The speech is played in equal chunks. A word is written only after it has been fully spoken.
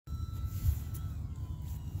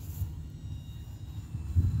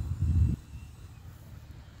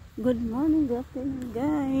Good morning, good afternoon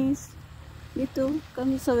guys. Dito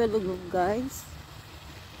kami sa willow, guys.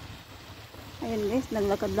 Ayan guys,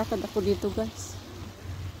 naglakad-lakad ako dito guys.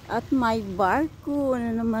 At may barko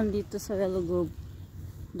na naman dito sa willow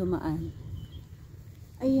dumaan.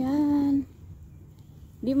 Ayan.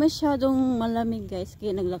 Di masyadong malamig guys,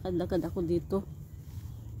 kaya naglakad-lakad ako dito.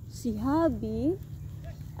 Si Habi,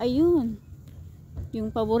 ayun,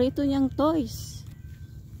 yung paborito niyang toys.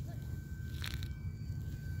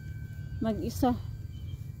 Mag-isa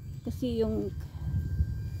kasi yung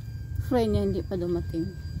friend niya hindi pa dumating.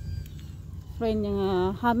 Friend niya nga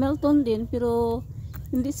Hamilton din, pero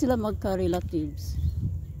hindi sila magka-relatives.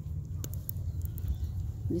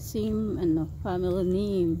 The same family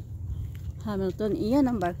name, Hamilton. Iyan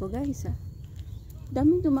ang barko guys.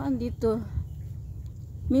 Daming dumaan dito.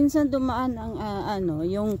 Minsan dumaan ang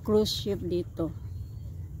yung cruise ship dito.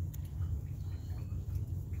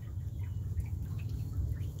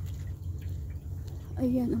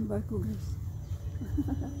 Ayan ang barko guys.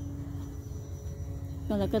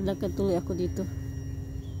 Kalakad-lakad tuloy ako dito.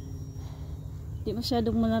 Di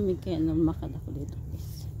masyadong malamig kaya lumakad ako dito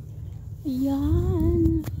guys.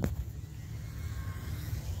 Ayan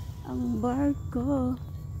ang barko.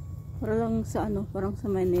 Para lang sa parang sa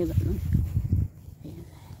Manila. Ayan.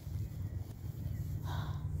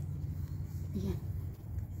 Ayan.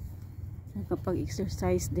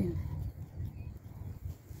 Nakapag-exercise din.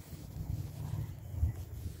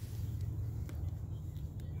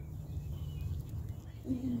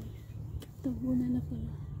 Ayan, tabunan na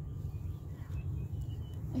pala.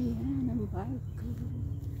 Ayan ang barko.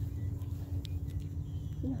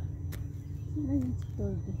 Sila yung si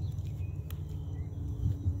Torbe.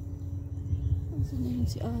 Saan na yun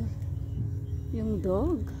si Al? Yung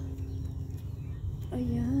dog.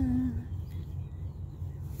 Ayan.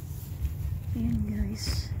 Ayan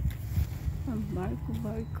guys, ang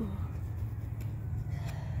barko.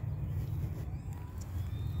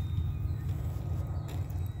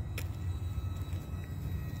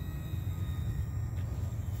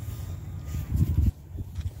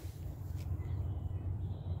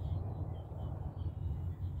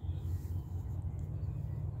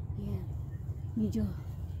 Medyo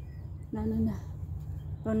na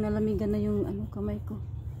parang nalamigan na yung kamay ko,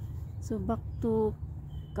 so back to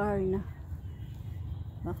car na,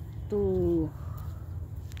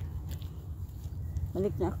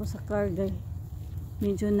 balik na ako sa car guys.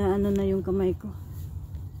 Medyo na na yung kamay ko.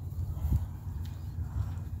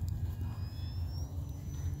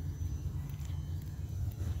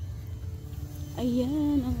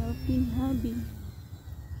 Ayan ang aking Habi.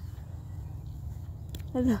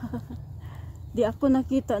 Hala. Di ako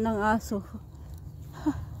nakita ng aso.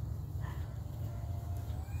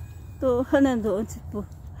 To, nandoon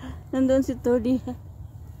si Tordi.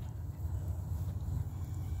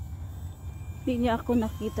 Di niya ako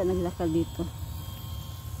nakita, naglakad dito.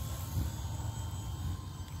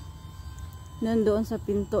 Nandoon sa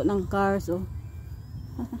pinto ng cars, oh.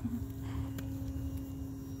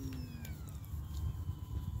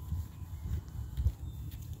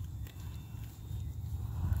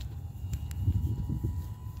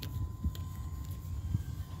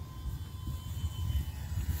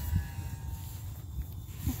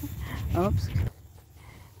 Oops.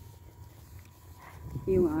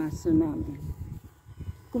 Yung aso namin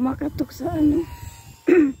kumakatok sa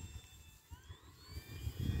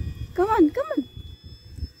Come on.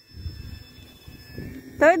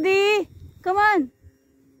 Teddy, come on.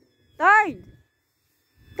 Tard,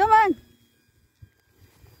 come on.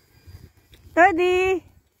 Teddy.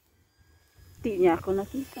 Di niya ako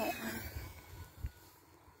nakita.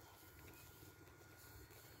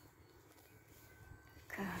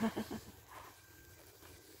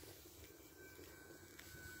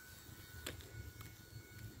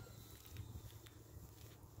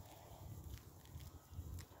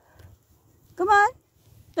 Come on,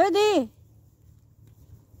 Daddy.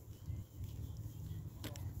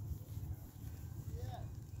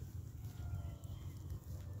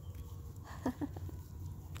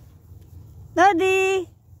 Daddy,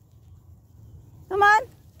 come on.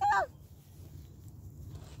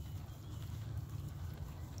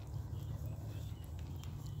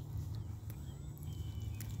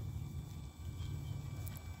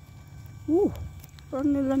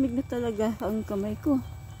 Parang nalamig na talaga ang kamay ko.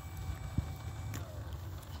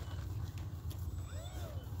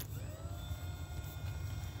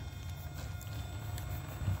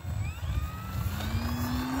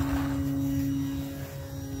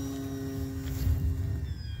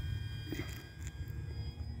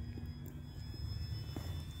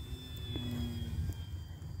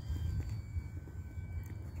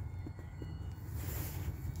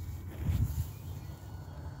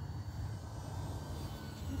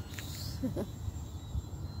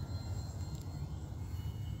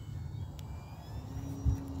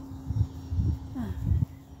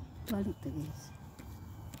 Balik to guys.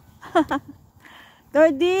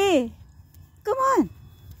 Tordy! Come on!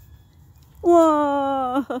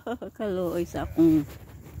 Wow! Kaluoy sa akong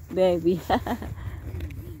baby.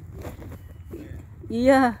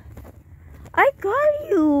 Yeah. I call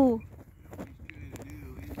you!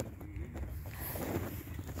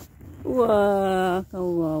 Wow!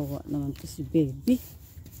 Kawawa naman to si baby.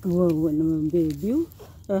 Kawawa naman baby.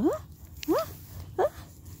 Ha?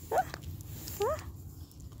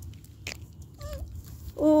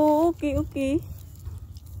 Oh, okay, okay.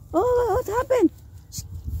 Oh, what happened?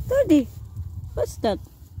 Tordy, what's that?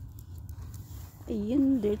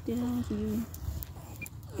 Ayan, dirty na siya.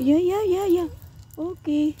 Yeah.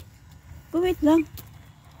 Okay. Go, wait lang.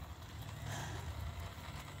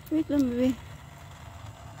 Wait lang, baby.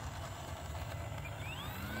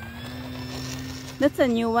 That's a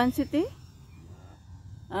new one, City?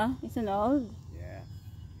 Ah, it's an old? Yeah.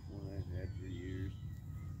 One I've had for years.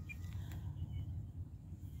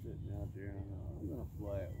 Sitting out there. I'm going to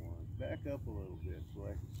fly it once. Back up a little bit so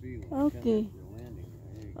I can see when Okay. you come up the landing.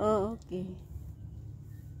 There you go. Oh, okay.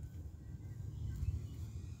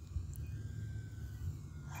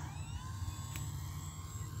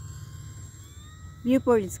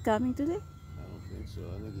 Viewport is coming today? I don't think so.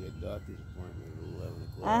 I think he had a doctor's appointment at 11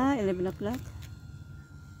 o'clock. Ah, 11 o'clock.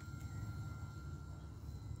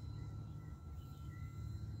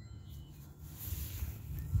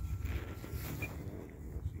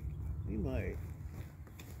 He might.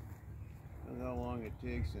 I don't know how long it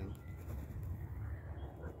takes him.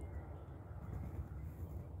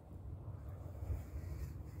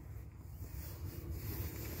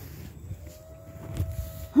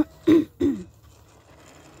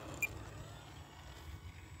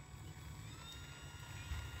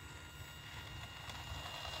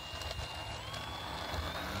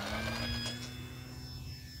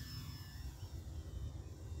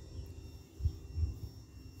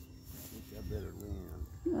 I better lean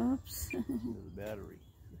Oops. on the battery.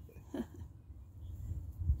 6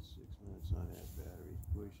 minutes on that battery,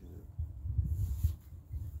 pushing it.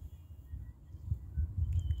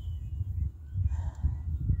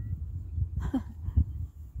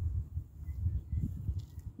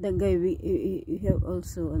 The guy we have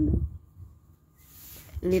also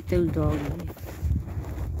little dog.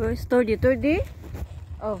 Where's Tordy? Tordy?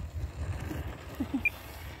 Oh.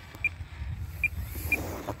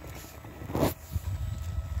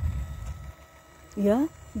 Yeah?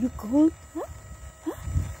 You cold? Huh? Huh?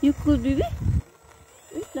 You cold, baby?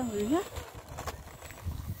 Wait lang, baby.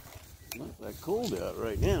 Not that cold out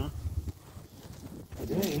right now.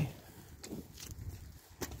 Today.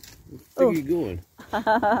 Where you going?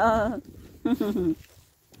 It's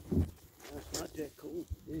not that cold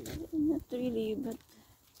today. Not really, but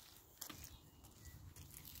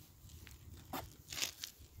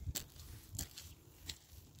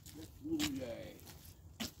Little guy.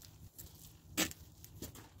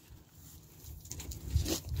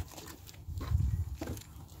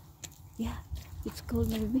 yeah, it's cold,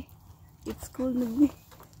 baby. It's cold, baby.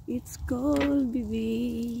 It's cold,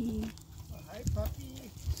 baby. Hi,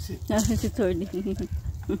 puppy. Ah, si Tordy. You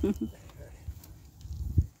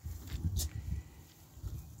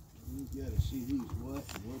gotta see who's what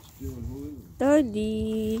and what's doing who.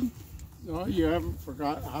 Tordy. No, you haven't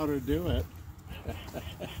forgot how to do it.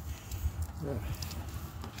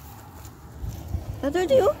 Ah,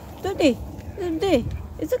 Tordy, oh. Tordy. Tordy.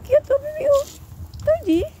 It's a cute baby, oh.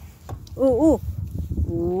 Tordy. Oh, oh.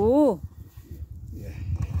 Oh. Yeah,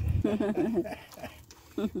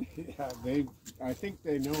 I think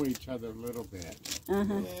they know each other a little bit.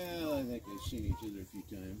 Uh-huh. Yeah, I think they've seen each other a few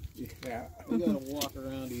times. Yeah. We gotta walk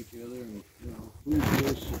around each other and, you know, who's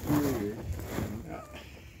the superior. Yeah.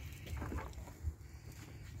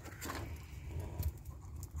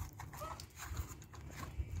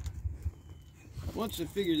 Once they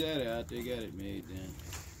figure that out, they got it made then.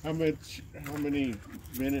 How many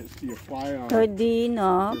minutes do you fly on Tordy,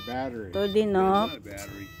 no. your battery? Tordy, It's no. not a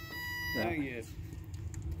battery. Yeah. I get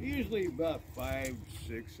usually about 5,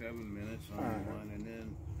 6, 7 minutes on Alright. one, and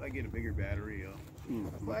then if I get a bigger battery, I'll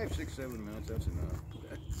 5, 6, 7 minutes. That's enough.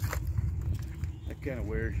 That kind of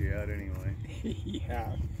wears you out anyway.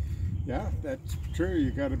 Yeah. Yeah, that's true. You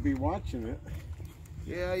got to be watching it.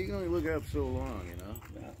 Yeah, you can only look up so long, you know.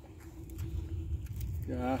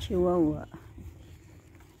 Yeah. Chihuahua.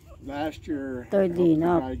 Last year, I 30, helped a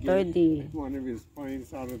no, guy get 30. one of his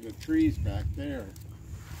planes out of the trees back there.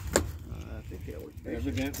 I think that was Bishop.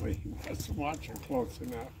 Evidently, he wasn't watching close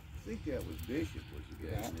enough. I think that was Bishop was the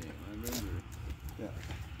guy's Yeah. name. I remember. Yeah.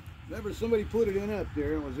 Remember, somebody put it in up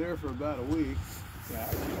there and was there for about a week. Yeah.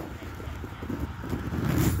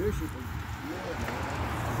 Fishing for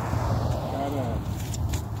Got a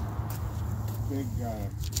big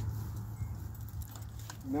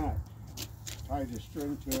nut. Tied a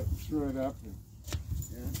string to it and threw it up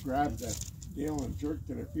and grabbed that deal and jerked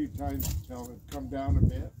it a few times until it come down a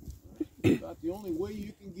bit. about the only way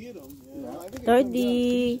you can get them. Yeah. I think it Thirty. come down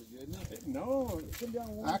in pieces, didn't it? No, It come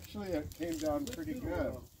down one. actually it came down pretty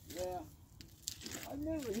good. Yeah. I've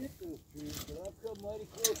never hit those trees, but I've come mighty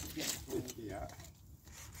close to them. Yeah.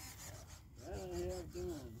 That I have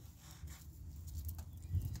done.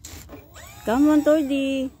 Come on,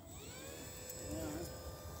 Tordy.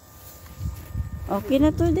 Okay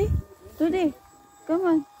na, Tordy. Tordy, come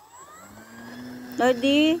on.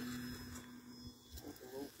 Tordy.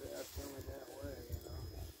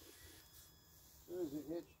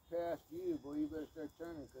 Past you, boy, you better start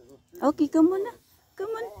turning because those trees. Okay, come on na. Come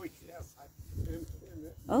on. Oh, yes.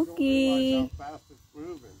 Okay. How fast it's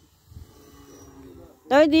moving.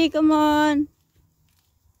 Tordy, come on.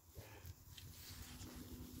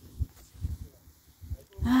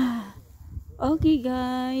 Okay,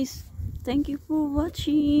 guys. Thank you for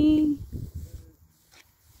watching.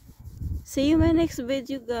 See you in my next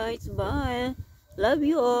video, guys. Bye. Love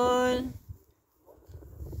you all.